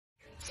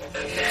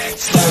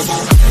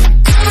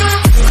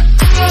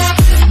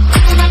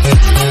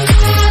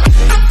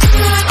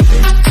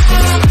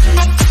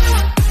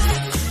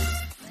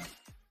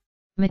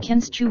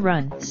McCanns'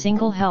 two-run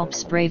single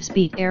helps Braves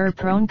beat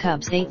error-prone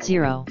Cubs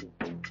 8-0.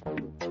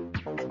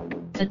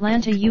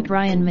 Atlanta U.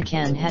 Brian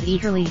McCann had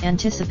eagerly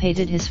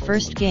anticipated his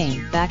first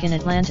game back in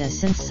Atlanta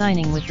since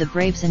signing with the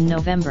Braves in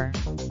November.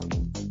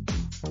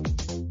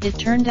 It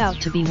turned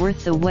out to be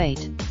worth the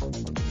wait.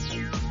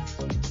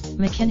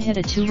 McCann hit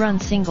a two-run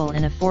single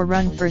in a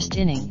four-run first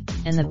inning,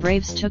 and the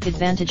Braves took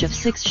advantage of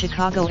 6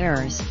 Chicago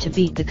errors to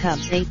beat the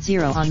Cubs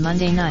 8-0 on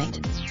Monday night.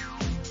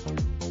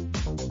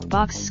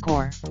 Box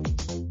score.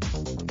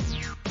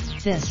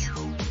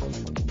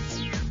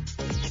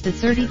 The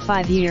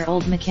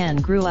 35-year-old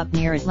McCann grew up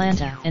near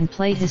Atlanta and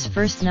played his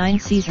first 9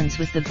 seasons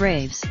with the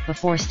Braves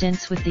before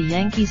stints with the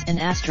Yankees and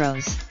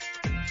Astros.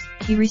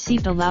 He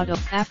received a loud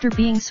after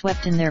being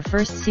swept in their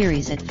first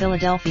series at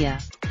Philadelphia.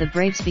 The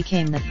Braves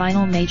became the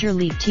final major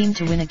league team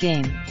to win a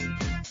game.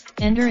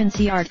 Ender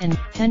Inciarte and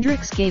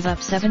Hendricks gave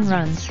up 7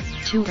 runs,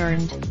 2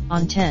 earned,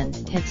 on 10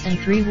 hits and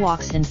 3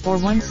 walks in 4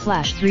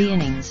 1/3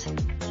 innings.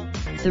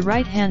 The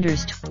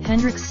right-handers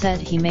Hendricks said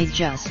he made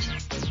just.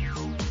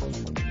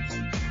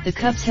 The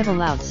Cubs have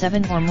allowed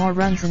 7 or more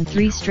runs in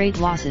 3 straight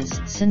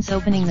losses since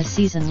opening the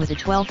season with a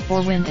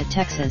 12-4 win at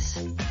Texas.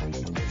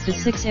 The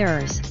 6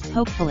 errors,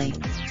 hopefully.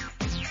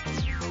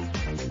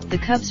 The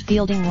Cubs'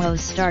 fielding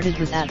woes started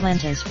with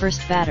Atlanta's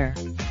first batter.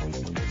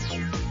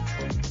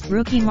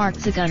 Rookie Mark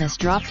Zagunis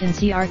dropped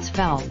Inciarte's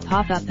foul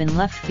pop-up in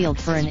left field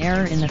for an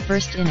error in the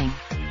first inning.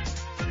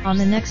 On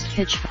the next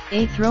pitch,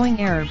 a throwing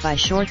error by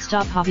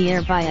shortstop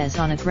Javier Baez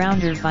on a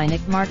grounder by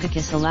Nick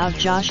Markakis allowed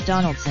Josh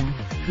Donaldson,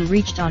 who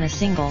reached on a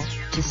single,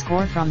 to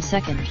score from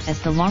second as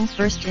the long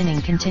first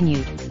inning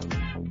continued.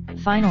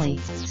 Finally,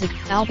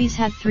 Albies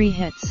had 3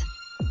 hits.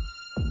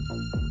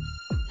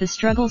 The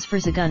struggles for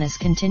Zagunis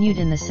continued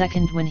in the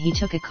second when he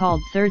took a called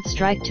third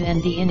strike to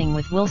end the inning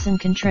with Wilson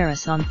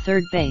Contreras on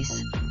third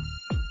base.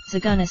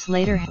 Zagunis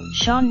later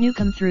Sean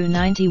Newcomb threw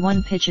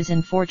 91 pitches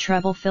in 4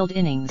 treble-filled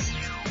innings.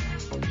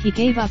 He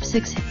gave up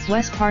 6 hits.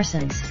 Wes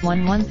Parsons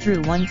won 1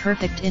 through 1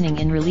 perfect inning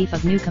in relief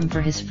of Newcomb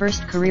for his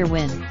first career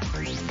win.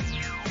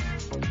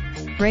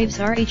 Braves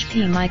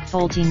RHP Mike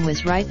Foltine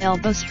was right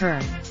elbow spur,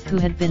 who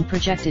had been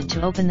projected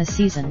to open the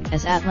season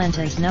as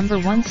Atlanta's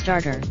 #1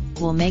 starter,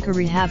 will make a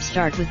rehab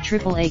start with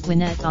AAA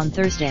Gwinnett on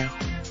Thursday.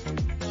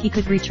 He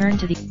could return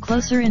to the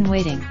closer in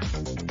waiting.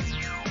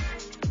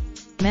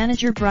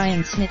 Manager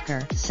Brian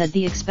Snitker said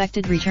the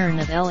expected return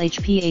of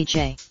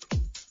LHPHA.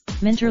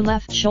 Minter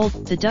left shoulder.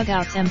 The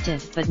dugouts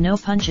emptied, but no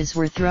punches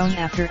were thrown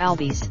after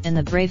Albies and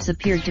the Braves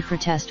appeared to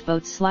protest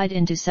Boat's slide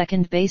into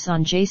second base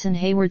on Jason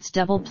Hayward's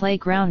double play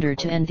grounder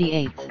to end the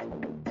 8th.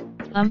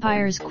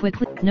 Umpires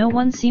quickly. No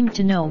one seemed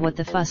to know what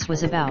the fuss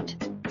was about.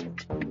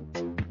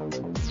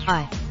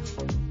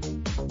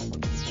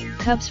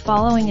 Cubs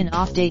following an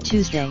off-day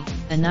Tuesday,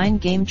 a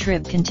 9-game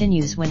trip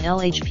continues when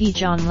LHP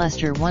John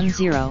Lester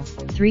 1-0,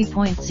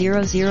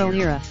 3.00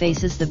 era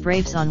faces the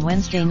Braves on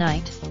Wednesday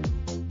night.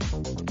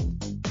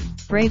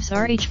 Braves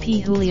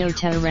RHP Julio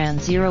Teheran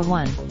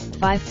 0-1,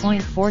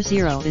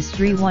 5.40 is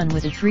 3-1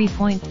 with a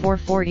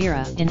 3.44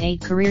 era in 8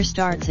 career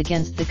starts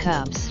against the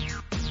Cubs.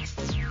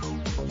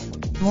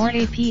 More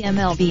AP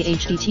MLB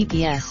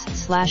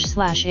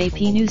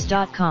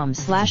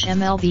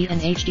https://apnews.com/MLB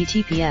and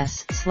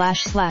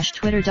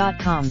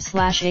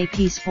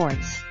https://twitter.com/AP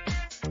Sports.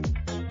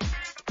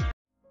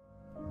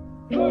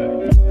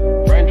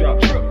 Raindrop,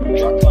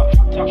 drop top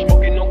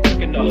smoking, no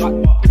cooking the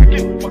hot pot.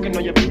 Fucking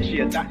on your bitch,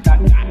 yeah, that.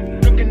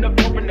 Looking up,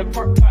 open the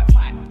park pot.